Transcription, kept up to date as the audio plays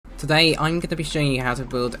Today I'm going to be showing you how to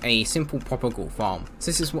build a simple propagule farm.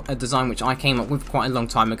 So this is a design which I came up with quite a long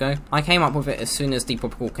time ago. I came up with it as soon as the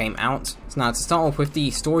propagule came out. So now to start off with,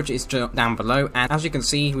 the storage is down below, and as you can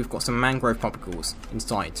see we've got some mangrove propagules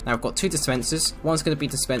inside. Now I've got two dispensers. One's going to be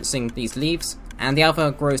dispensing these leaves, and the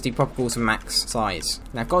other grows the propagules to max size.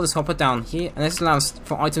 Now I've got this hopper down here, and this allows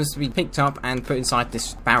for items to be picked up and put inside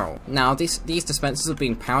this barrel. Now these dispensers are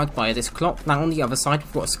being powered by this clock. Now on the other side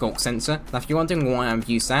we've got a sculk sensor. Now if you're wondering why I've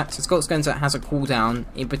used that, so sculk sensor has a cooldown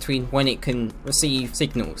in between when it can receive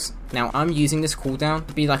signals. Now I'm using this cooldown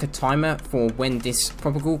to be like a timer for when this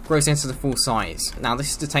propagule grows into the full size. Now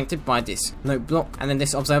this is detected by this note block, and then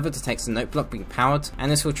this observer detects the note block being powered, and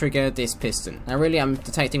this will trigger this piston. Now really I'm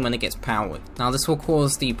detecting when it gets powered. Now this will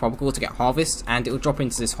cause the propagule to get harvested, and it will drop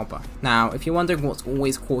into this hopper. Now if you're wondering what's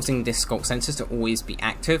always causing this sculk sensor to always be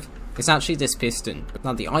active, it's actually this piston.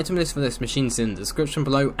 Now the item list for this machine is in the description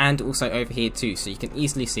below and also over here too, so you can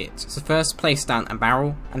easily see it. So first place down a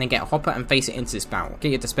barrel and then get a hopper and face it into this barrel.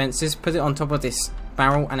 Get your dispensers, put it on top of this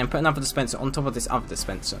barrel, and then put another dispenser on top of this other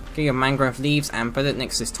dispenser. Get your mangrove leaves and put it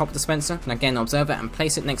next to this top dispenser. And again observer and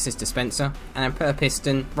place it next to this dispenser, and then put a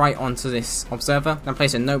piston right onto this observer. Then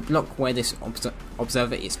place a note block where this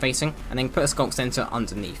observer is facing, and then put a sculk sensor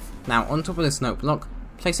underneath. Now on top of this note block,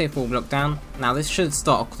 place a full block down. Now this should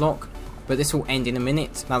start a clock, but this will end in a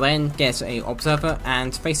minute. Now then get a observer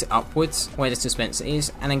and face it upwards where this dispenser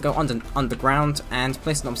is, and then go underground and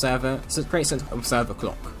place an observer, so it creates an observer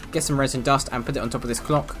clock. Get some resin dust and put it on top of this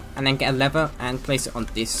clock, and then get a lever and place it on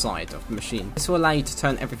this side of the machine. This will allow you to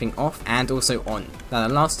turn everything off and also on. Now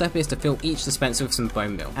the last step is to fill each dispenser with some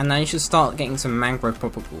bone meal, and now you should start getting some mangrove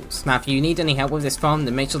propagules. Now if you need any help with this farm,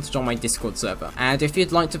 then make sure to join my Discord server, and if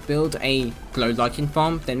you'd like to build a glow lighting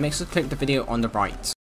farm, then make sure to click the video on the right.